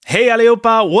Hej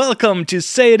allihopa! Welcome to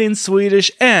Say It in Swedish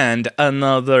and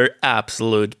another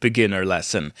absolute beginner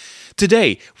lesson.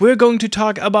 Today we're going to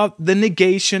talk about the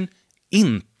negation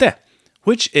inte,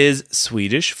 which is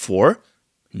Swedish for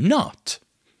not.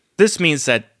 This means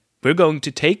that we're going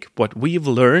to take what we've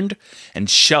learned and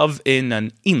shove in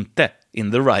an inte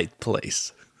in the right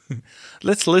place.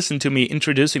 Let's listen to me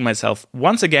introducing myself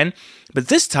once again, but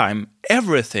this time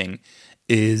everything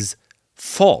is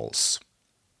false.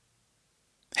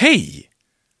 Hej!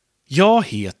 Jag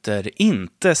heter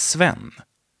inte Sven.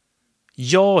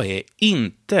 Jag är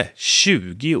inte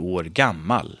 20 år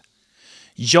gammal.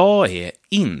 Jag är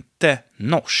inte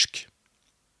norsk.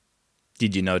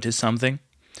 Did you notice something?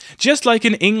 Just like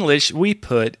in English, we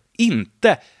put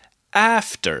inte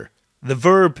after the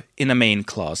verb in a main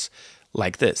clause,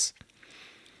 like this.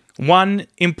 One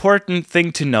important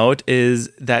thing to note is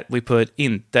that we put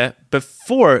inte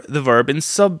before the verb in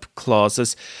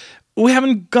subclauses. We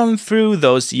haven't gone through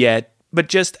those yet,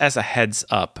 but just as a heads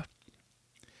up.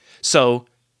 So,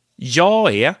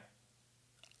 jag är,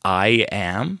 I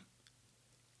am,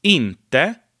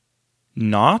 inte,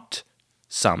 not,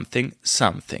 something,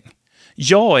 something.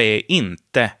 Jag är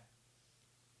inte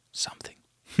something.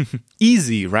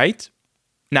 Easy, right?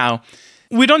 Now,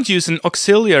 we don't use an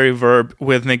auxiliary verb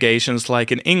with negations like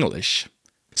in English.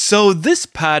 So this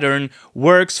pattern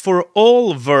works for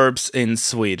all verbs in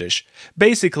Swedish.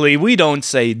 Basically, we don't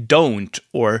say don't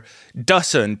or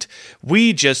doesn't.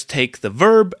 We just take the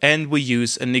verb and we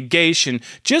use a negation.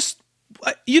 Just,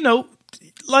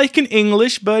 like in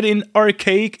English, but in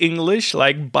archaic English,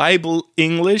 like Bible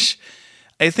English.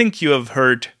 I think you have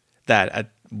heard that at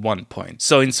one point.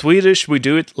 So in Swedish, we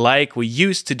do it like we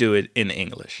used to do it in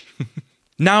English.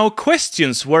 Now,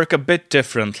 questions work a bit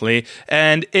differently,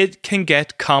 and it can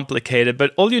get complicated,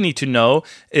 but all you need to know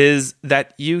is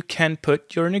that you can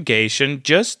put your negation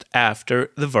just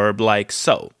after the verb like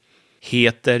so.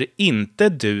 Heter inte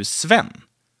du Sven?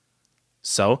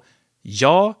 So,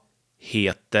 jag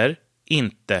heter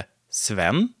inte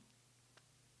Sven.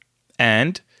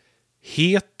 And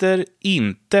heter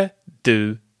inte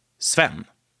du Sven?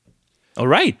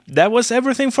 Alright, that was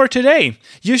everything for today.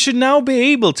 You should now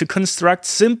be able to construct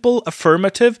simple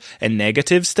affirmative and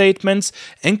negative statements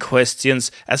and questions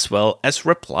as well as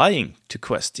replying to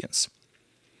questions.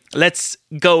 Let's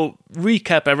go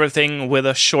recap everything with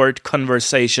a short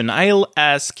conversation. I'll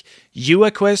ask you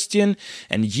a question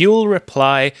and you'll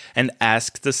reply and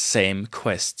ask the same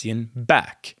question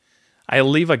back.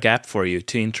 I'll leave a gap for you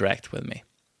to interact with me.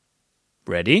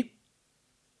 Ready?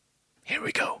 Here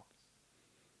we go.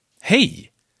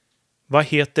 Hej! Vad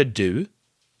heter du?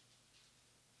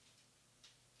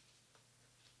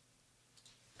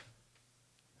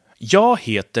 Jag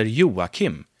heter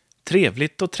Joakim.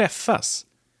 Trevligt att träffas.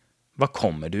 Var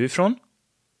kommer du ifrån?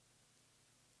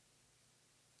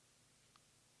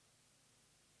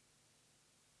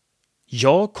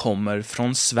 Jag kommer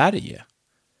från Sverige.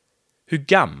 Hur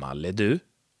gammal är du?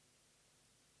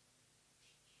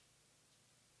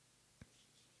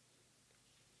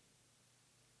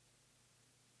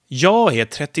 Jag är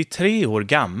 33 år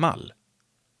gammal.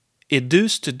 Är du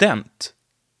student?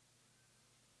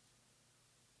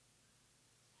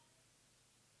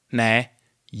 Nej,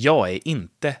 jag är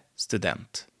inte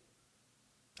student.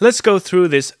 Let's go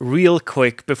through this real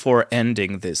quick before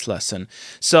ending this lesson.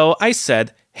 So I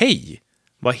said, hej,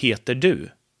 vad heter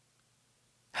du?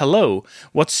 Hello,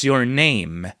 what's your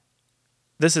name?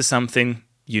 This is something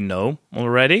you know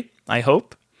already, I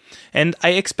hope. And I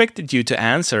expected you to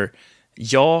answer,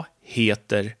 jag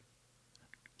heter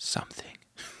something.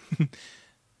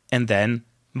 And then,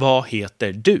 vad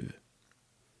heter du?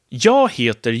 Jag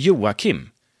heter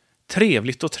Joakim.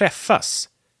 Trevligt att träffas.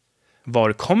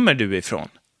 Var kommer du ifrån?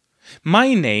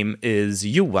 My name is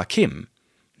Joakim.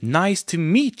 Nice to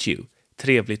meet you.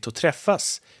 Trevligt att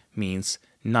träffas means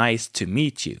nice to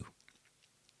meet you.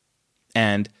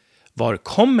 And var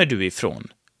kommer du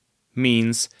ifrån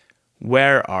means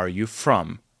where are you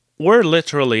from? Or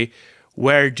literally,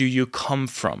 where do you come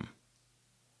from?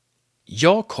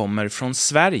 Jag kommer från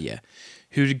Sverige.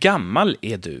 Hur gammal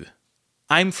är du?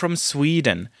 I'm from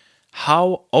Sweden.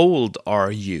 How old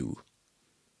are you?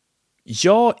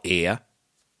 Jag är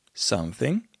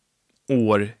something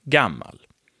år gammal.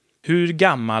 Hur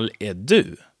gammal är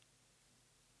du?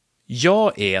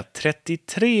 Jag är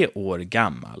 33 år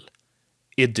gammal.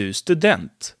 Är du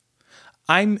student?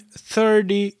 I'm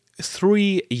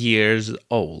 33 years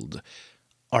old.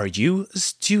 Are you a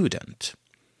student?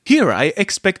 Here I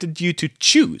expected you to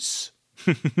choose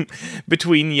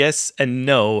between yes and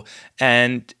no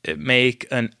and make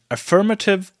an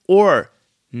affirmative or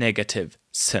negative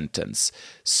sentence.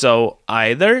 So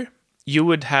either you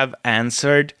would have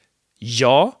answered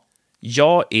ja,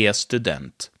 jag är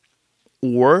student.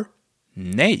 Or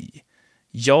nej,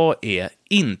 jag är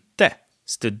inte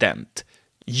student.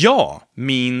 Ja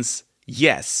means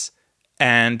yes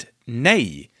and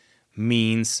nej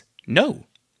means no.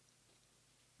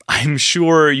 I'm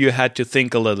sure you had to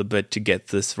think a little bit to get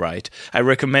this right. I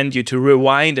recommend you to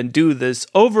rewind and do this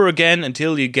over again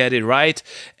until you get it right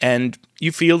and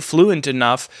you feel fluent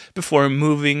enough before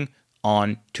moving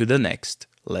on to the next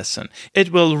lesson.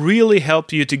 It will really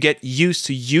help you to get used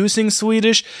to using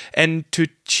Swedish and to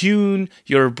tune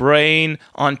your brain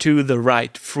onto the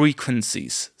right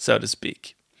frequencies, so to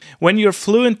speak. When you're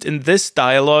fluent in this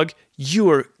dialogue,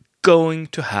 you're going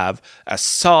to have a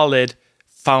solid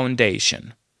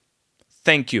foundation.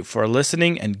 Thank you for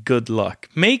listening and good luck.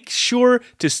 Make sure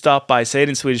to stop by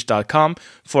sayitinswedish.com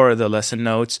for the lesson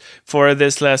notes for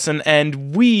this lesson,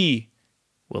 and we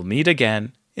will meet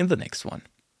again in the next one.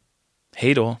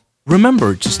 Hej då!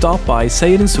 Remember to stop by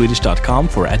sayitinswedish.com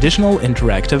for additional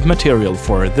interactive material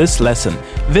for this lesson,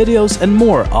 videos, and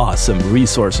more awesome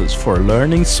resources for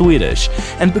learning Swedish,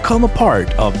 and become a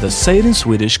part of the Say It in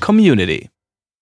Swedish community.